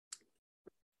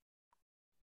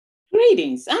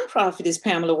Greetings. I'm Prophetess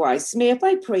Pamela White Smith.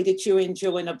 I pray that you're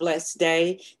enjoying a blessed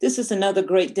day. This is another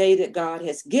great day that God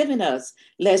has given us.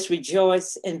 Let's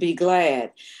rejoice and be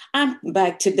glad. I'm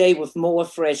back today with more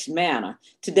fresh manna.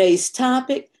 Today's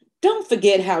topic, don't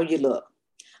forget how you look.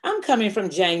 I'm coming from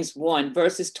James 1,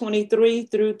 verses 23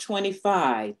 through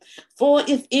 25. For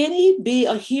if any be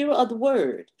a hearer of the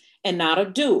word and not a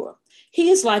doer, he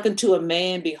is like unto a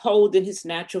man beholding his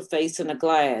natural face in a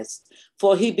glass.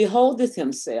 For he beholdeth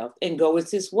himself and goeth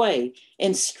his way,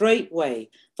 and straightway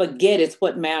forgetteth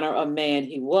what manner of man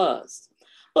he was.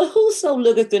 But whoso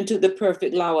looketh into the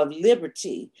perfect law of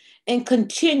liberty and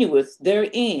continueth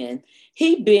therein,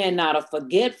 he being not a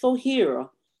forgetful hearer,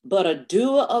 but a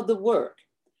doer of the work,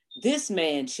 this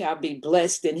man shall be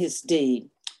blessed in his deed.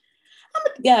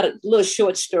 I've got a little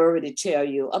short story to tell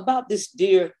you about this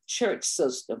dear church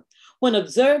sister. When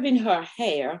observing her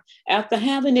hair, after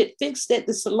having it fixed at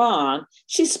the salon,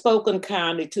 she spoke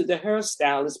unkindly to the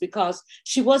hairstylist because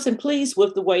she wasn't pleased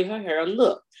with the way her hair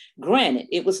looked. Granted,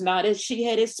 it was not as she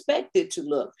had expected to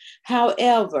look.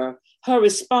 However, her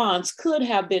response could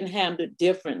have been handled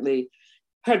differently.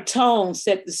 Her tone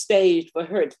set the stage for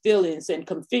hurt feelings and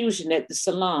confusion at the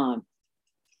salon.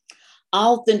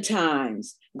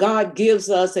 Oftentimes, God gives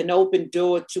us an open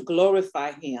door to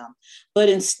glorify him. But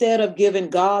instead of giving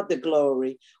God the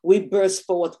glory, we burst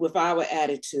forth with our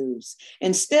attitudes.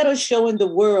 Instead of showing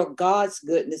the world God's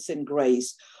goodness and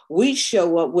grace, we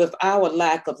show up with our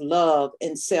lack of love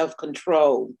and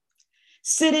self-control.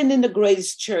 Sitting in the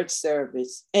greatest church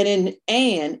service and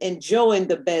enjoying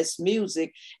the best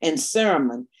music and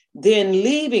sermon, then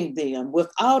leaving them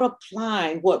without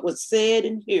applying what was said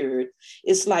and heard,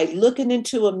 is like looking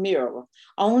into a mirror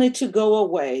only to go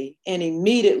away and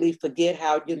immediately forget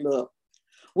how you look.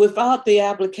 Without the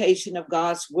application of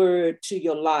God's word to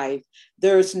your life,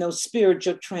 there is no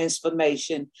spiritual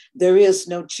transformation. There is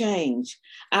no change.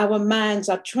 Our minds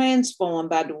are transformed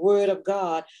by the word of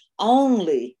God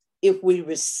only if we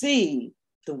receive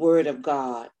the word of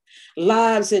God.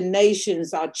 Lives and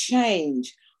nations are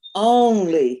changed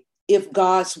only if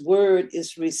God's word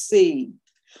is received.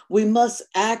 We must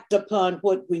act upon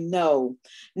what we know.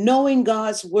 Knowing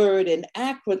God's word and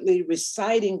accurately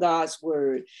reciting God's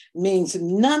word means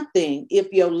nothing if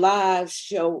your lives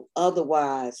show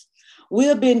otherwise.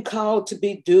 We're being called to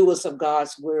be doers of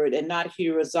God's word and not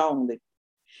hearers only.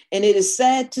 And it is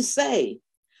sad to say,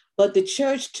 but the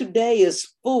church today is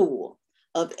full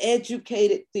of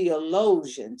educated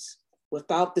theologians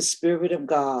without the Spirit of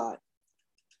God.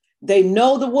 They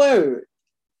know the word,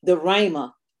 the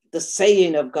rhema, the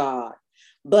saying of God,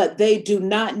 but they do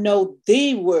not know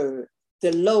the word,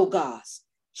 the logos,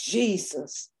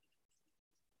 Jesus.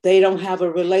 They don't have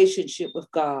a relationship with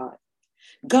God.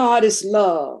 God is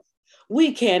love.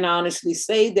 We can honestly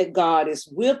say that God is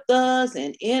with us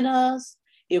and in us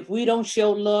if we don't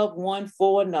show love one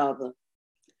for another.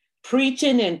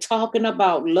 Preaching and talking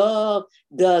about love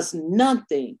does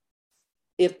nothing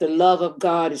if the love of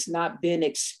God has not been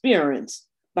experienced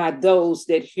by those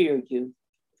that hear you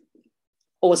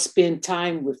or spend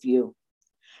time with you.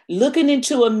 Looking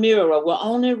into a mirror will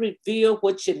only reveal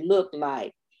what you look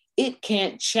like. It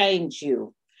can't change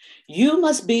you. You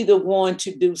must be the one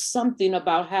to do something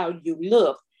about how you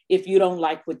look if you don't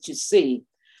like what you see.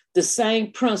 The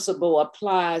same principle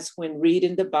applies when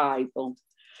reading the Bible.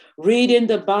 Reading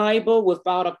the Bible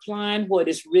without applying what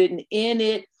is written in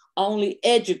it only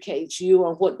educates you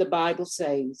on what the Bible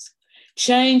says.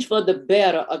 Change for the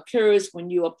better occurs when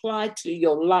you apply to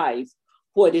your life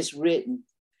what is written.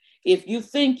 If you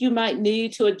think you might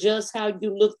need to adjust how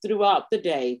you look throughout the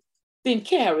day, then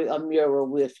carry a mirror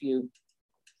with you.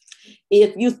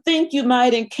 If you think you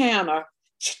might encounter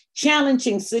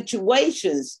challenging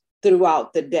situations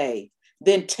throughout the day,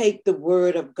 then take the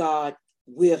word of God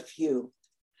with you.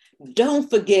 Don't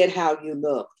forget how you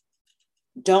look.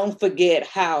 Don't forget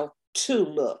how to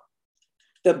look.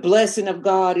 The blessing of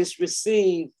God is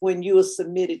received when you are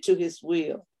submitted to his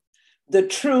will. The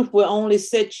truth will only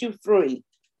set you free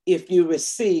if you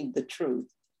receive the truth.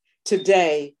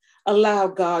 Today, allow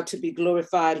God to be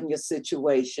glorified in your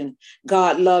situation.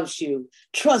 God loves you.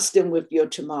 Trust him with your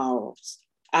tomorrows.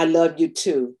 I love you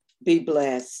too. Be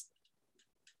blessed.